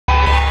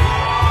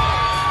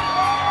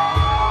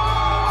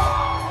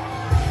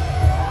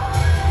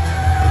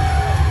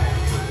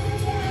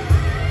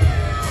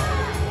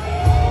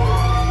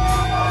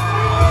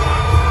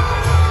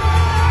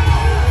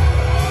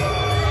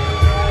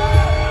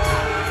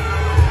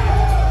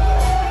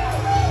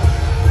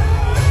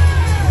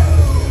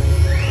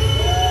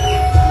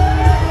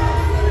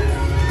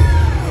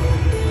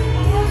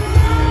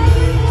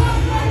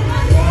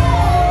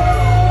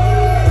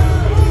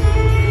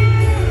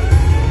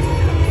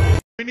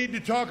need to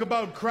talk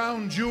about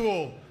Crown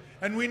Jewel,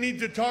 and we need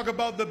to talk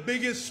about the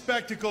biggest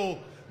spectacle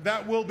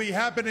that will be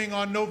happening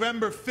on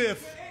November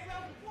 5th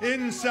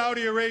in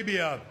Saudi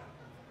Arabia,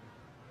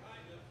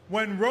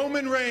 when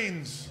Roman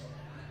Reigns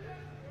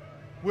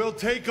will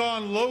take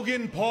on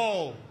Logan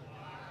Paul.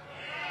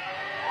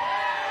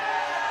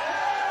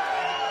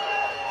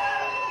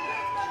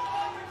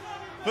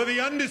 For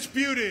the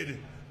undisputed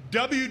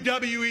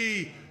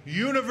WWE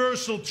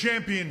Universal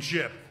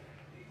Championship.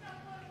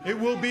 It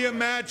will be a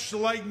match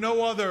like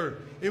no other.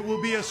 It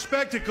will be a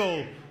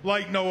spectacle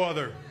like no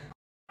other.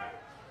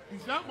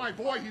 He's not my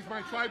boy, he's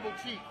my tribal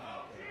chief.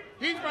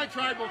 He's my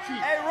tribal chief.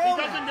 Hey, Roman. He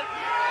doesn't...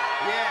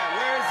 Yeah,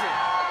 where is it?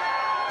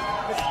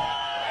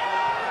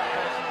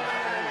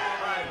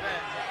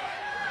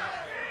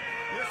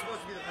 You're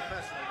supposed to be the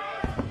professional, guy.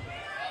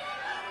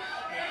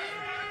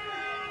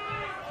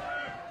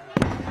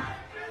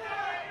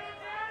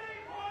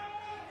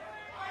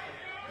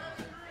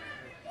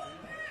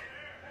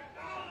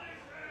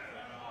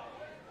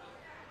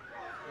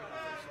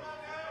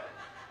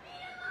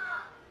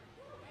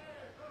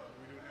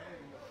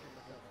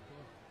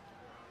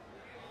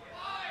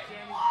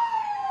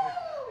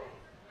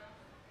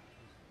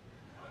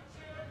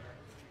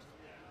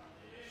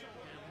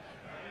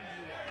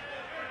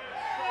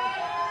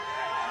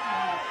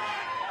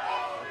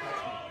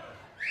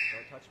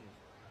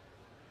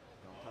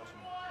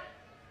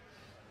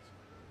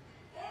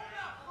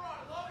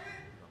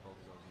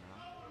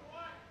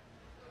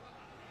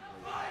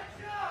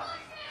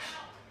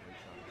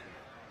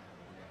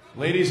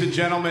 Ladies and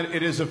gentlemen,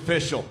 it is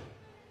official.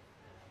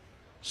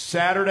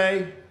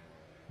 Saturday,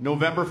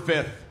 November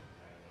 5th,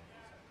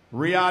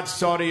 Riyadh,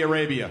 Saudi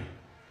Arabia.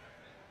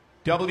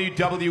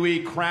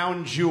 WWE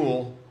Crown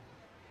Jewel,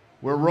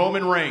 where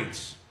Roman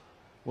Reigns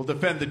will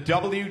defend the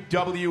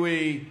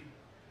WWE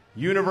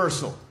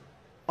Universal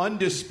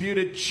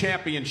Undisputed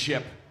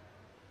Championship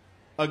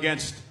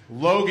against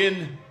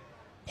Logan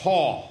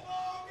Paul.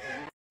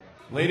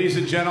 Ladies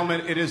and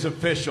gentlemen, it is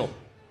official.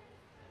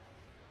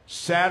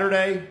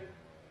 Saturday,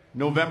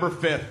 November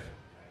 5th,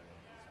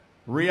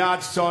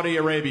 Riyadh, Saudi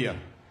Arabia.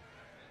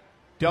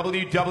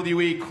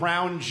 WWE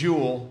Crown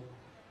Jewel,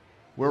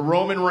 where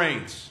Roman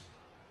Reigns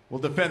will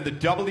defend the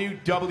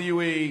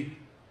WWE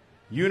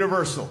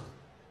Universal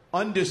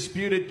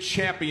Undisputed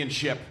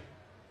Championship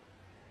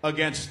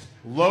against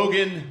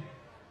Logan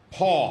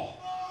Paul.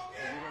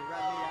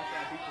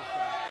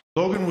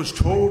 Logan was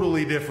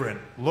totally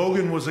different.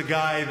 Logan was a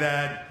guy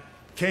that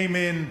came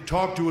in,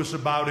 talked to us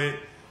about it,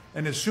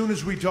 and as soon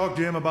as we talked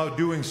to him about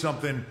doing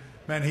something,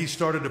 man, he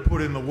started to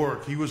put in the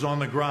work. He was on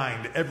the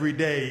grind every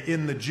day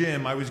in the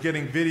gym. I was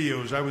getting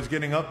videos, I was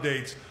getting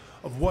updates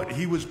of what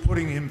he was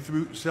putting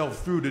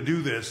himself through to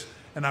do this,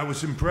 and I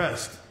was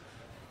impressed.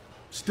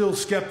 Still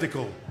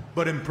skeptical,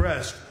 but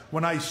impressed.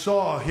 When I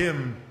saw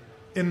him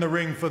in the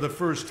ring for the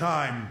first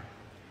time,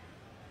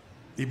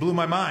 he blew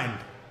my mind.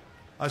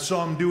 I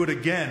saw him do it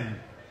again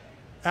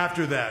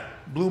after that.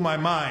 Blew my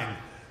mind.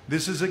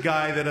 This is a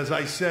guy that, as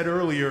I said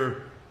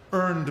earlier,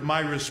 earned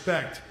my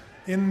respect.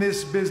 In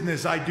this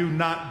business, I do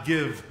not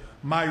give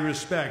my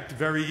respect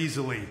very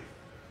easily.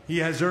 He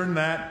has earned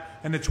that,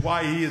 and it's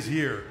why he is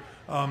here.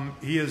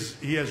 He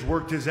has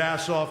worked his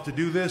ass off to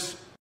do this.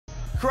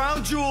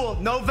 Crown Jewel,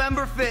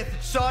 November 5th,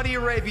 Saudi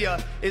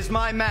Arabia, is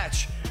my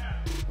match.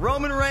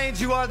 Roman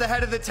Reigns, you are the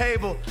head of the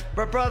table,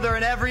 but brother,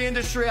 in every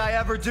industry I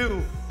ever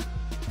do,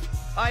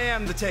 I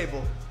am the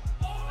table.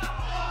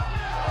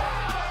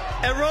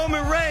 And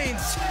Roman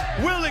Reigns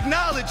will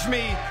acknowledge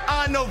me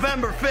on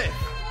November 5th.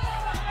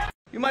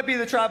 You might be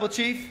the tribal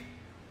chief,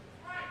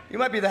 you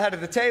might be the head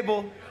of the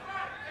table,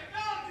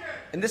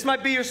 and this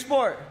might be your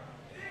sport,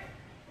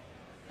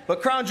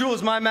 but Crown Jewel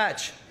is my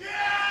match.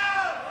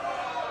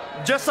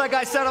 Just like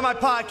I said on my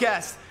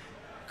podcast,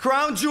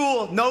 Crown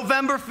Jewel,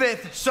 November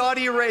 5th,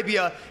 Saudi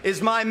Arabia,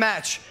 is my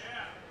match.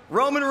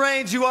 Roman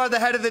Reigns, you are the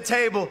head of the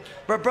table,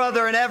 but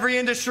brother, in every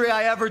industry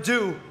I ever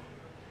do,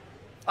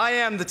 I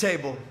am the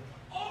table.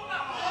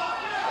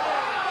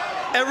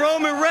 And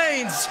Roman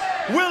Reigns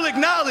will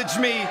acknowledge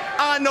me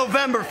on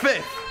November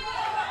 5th.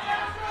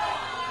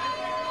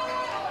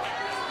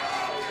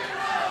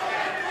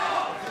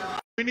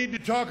 We need to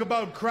talk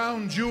about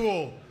Crown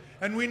Jewel,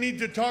 and we need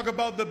to talk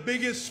about the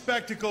biggest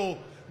spectacle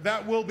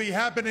that will be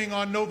happening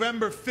on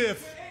November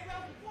 5th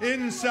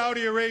in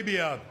Saudi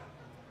Arabia,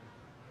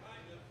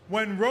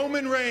 when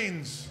Roman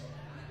Reigns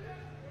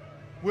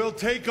will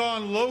take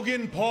on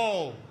Logan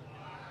Paul.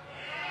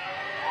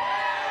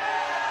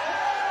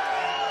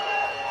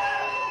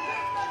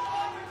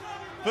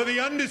 For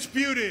the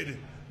undisputed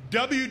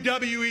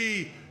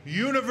WWE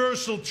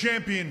Universal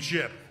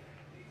Championship.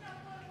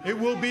 It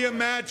will be a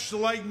match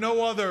like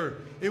no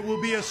other. It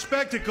will be a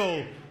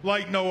spectacle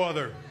like no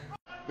other.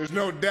 There's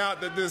no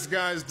doubt that this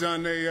guy's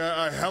done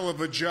a hell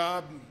of a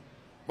job,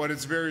 but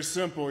it's very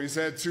simple. He's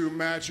had 2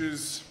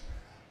 matches.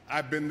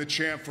 I've been the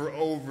champ for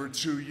over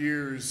 2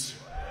 years.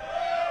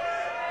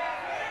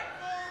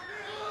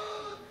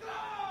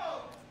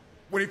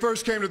 When he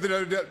first came to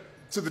the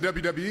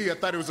WWE, I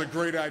thought it was a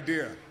great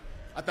idea.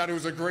 I thought it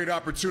was a great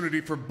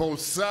opportunity for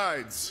both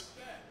sides.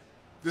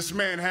 This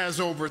man has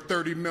over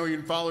 30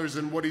 million followers,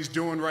 and what he's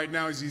doing right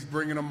now is he's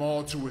bringing them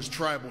all to his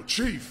tribal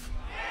chief.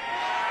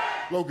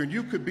 Logan,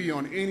 you could be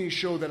on any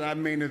show that I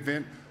main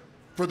event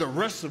for the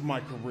rest of my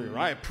career.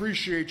 I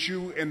appreciate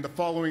you and the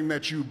following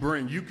that you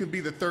bring. You can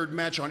be the third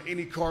match on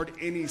any card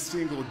any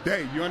single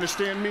day. You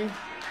understand me?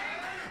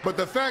 But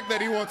the fact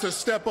that he wants to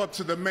step up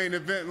to the main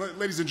event,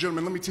 ladies and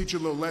gentlemen, let me teach you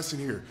a little lesson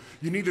here.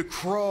 You need to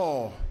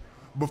crawl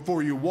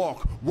before you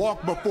walk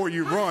before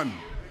you run.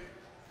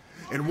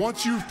 And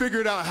once you've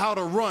figured out how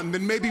to run,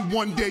 then maybe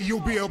one day you'll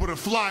be able to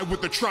fly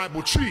with the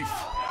tribal chief.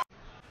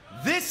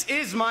 This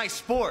is my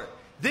sport.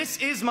 This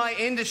is my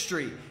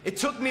industry. It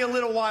took me a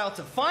little while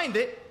to find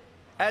it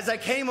as I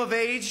came of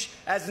age,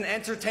 as an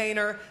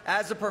entertainer,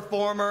 as a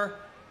performer.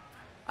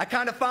 I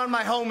kind of found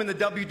my home in the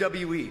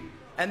WWE.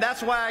 And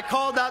that's why I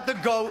called out the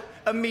GOAT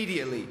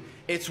immediately.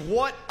 It's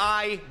what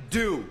I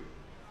do.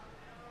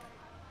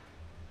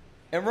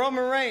 And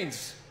Roman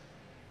Reigns,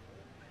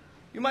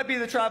 you might be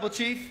the tribal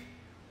chief.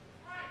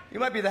 You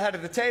might be the head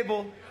of the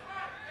table.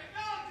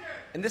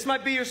 And this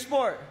might be your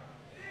sport.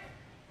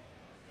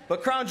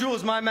 But Crown Jewel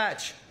is my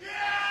match.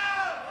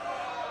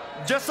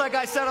 Just like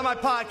I said on my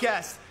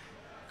podcast,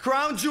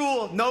 Crown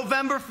Jewel,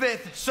 November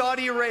 5th,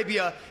 Saudi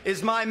Arabia,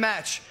 is my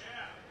match.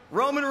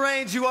 Roman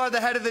Reigns, you are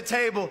the head of the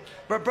table.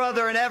 But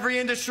brother, in every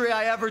industry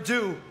I ever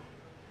do,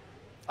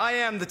 I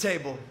am the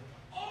table.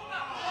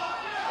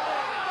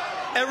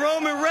 And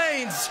Roman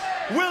Reigns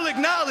will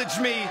acknowledge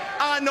me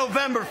on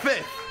November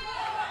 5th.